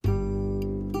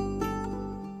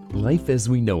Life as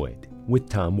We Know It with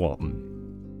Tom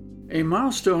Walton. A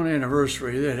milestone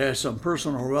anniversary that has some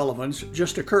personal relevance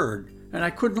just occurred, and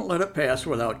I couldn't let it pass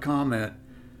without comment.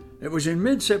 It was in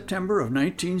mid-September of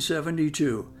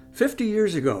 1972, 50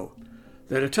 years ago,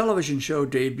 that a television show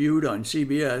debuted on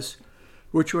CBS,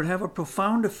 which would have a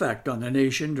profound effect on the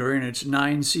nation during its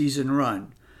 9-season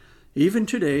run. Even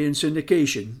today in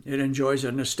syndication, it enjoys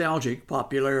a nostalgic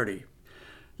popularity.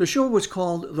 The show was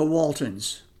called The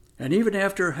Waltons, and even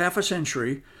after half a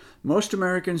century, most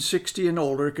Americans 60 and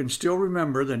older can still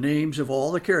remember the names of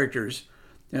all the characters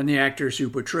and the actors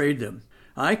who portrayed them.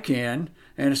 I can,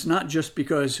 and it's not just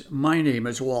because my name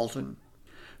is Walton.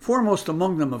 Foremost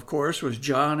among them, of course, was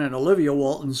John and Olivia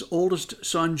Walton's oldest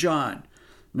son, John,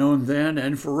 known then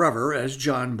and forever as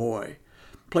John Boy.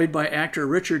 Played by actor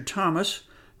Richard Thomas,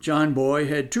 John Boy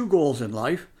had two goals in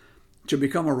life: to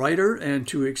become a writer and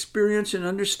to experience and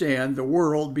understand the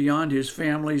world beyond his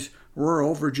family's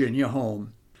rural Virginia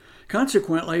home.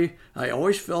 Consequently, I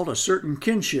always felt a certain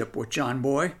kinship with John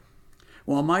Boy.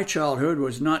 While my childhood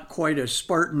was not quite as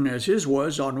Spartan as his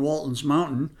was on Walton's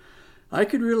Mountain, I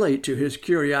could relate to his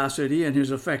curiosity and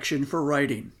his affection for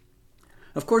writing.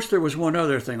 Of course, there was one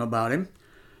other thing about him.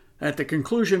 At the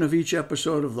conclusion of each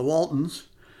episode of The Waltons,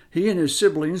 he and his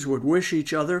siblings would wish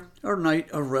each other a night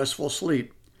of restful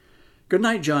sleep. "Good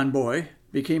night, John Boy"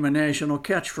 became a national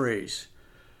catchphrase.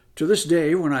 To this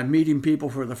day, when I'm meeting people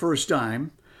for the first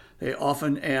time, they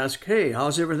often ask, "Hey,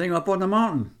 how's everything up on the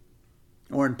mountain?"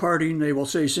 Or in parting, they will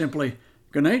say simply,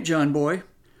 "Good night, John Boy."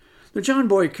 The John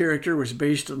Boy character was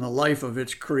based on the life of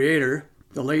its creator,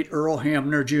 the late Earl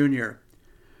Hamner Jr.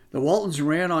 The Waltons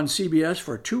ran on CBS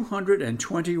for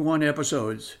 221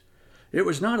 episodes. It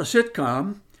was not a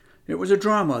sitcom. It was a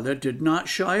drama that did not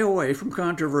shy away from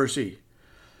controversy.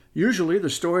 Usually the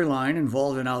storyline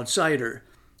involved an outsider,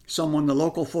 someone the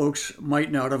local folks might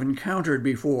not have encountered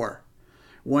before.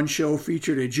 One show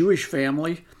featured a Jewish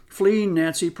family fleeing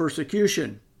Nazi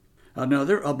persecution.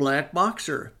 Another, a black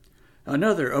boxer.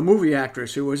 Another, a movie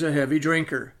actress who was a heavy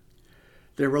drinker.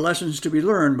 There were lessons to be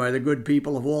learned by the good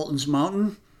people of Walton's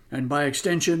Mountain, and by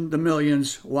extension, the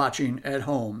millions watching at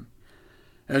home.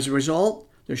 As a result,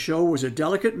 the show was a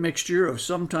delicate mixture of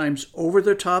sometimes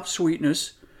over-the-top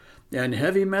sweetness and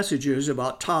heavy messages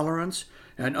about tolerance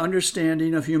and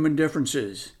understanding of human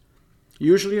differences.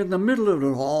 Usually in the middle of it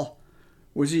all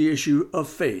was the issue of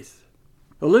faith.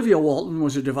 Olivia Walton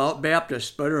was a devout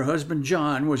Baptist, but her husband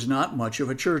John was not much of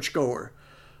a churchgoer.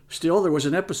 Still, there was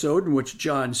an episode in which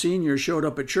John Sr. showed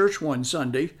up at church one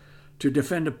Sunday to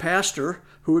defend a pastor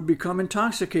who had become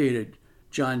intoxicated.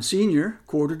 John Sr.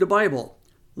 quoted the Bible,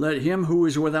 "Let him who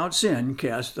is without sin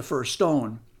cast the first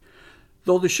stone."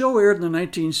 Though the show aired in the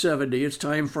 1970s, its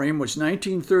time frame was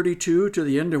 1932 to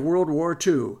the end of World War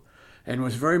II, and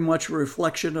was very much a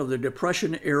reflection of the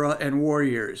Depression era and war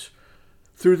years.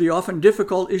 Through the often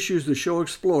difficult issues the show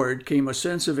explored came a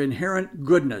sense of inherent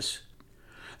goodness.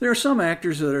 There are some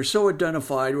actors that are so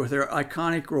identified with their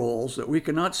iconic roles that we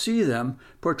cannot see them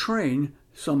portraying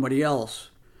somebody else.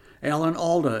 Alan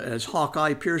Alda as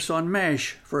Hawkeye Pierce on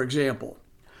MASH, for example.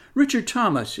 Richard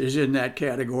Thomas is in that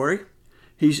category.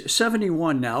 He's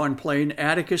 71 now and playing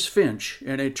Atticus Finch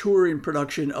in a touring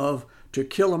production of To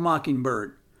Kill a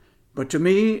Mockingbird. But to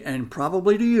me, and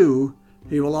probably to you,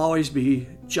 he will always be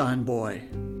John Boy.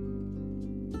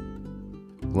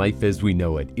 Life as We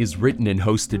Know It is written and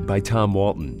hosted by Tom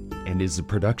Walton and is a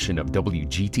production of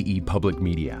WGTE Public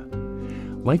Media.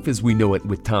 Life as We Know It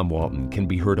with Tom Walton can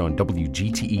be heard on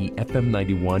WGTE FM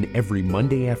 91 every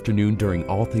Monday afternoon during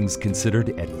All Things Considered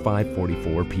at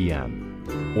 5:44 p.m.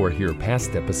 Or hear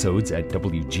past episodes at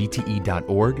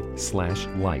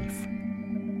wgte.org/life.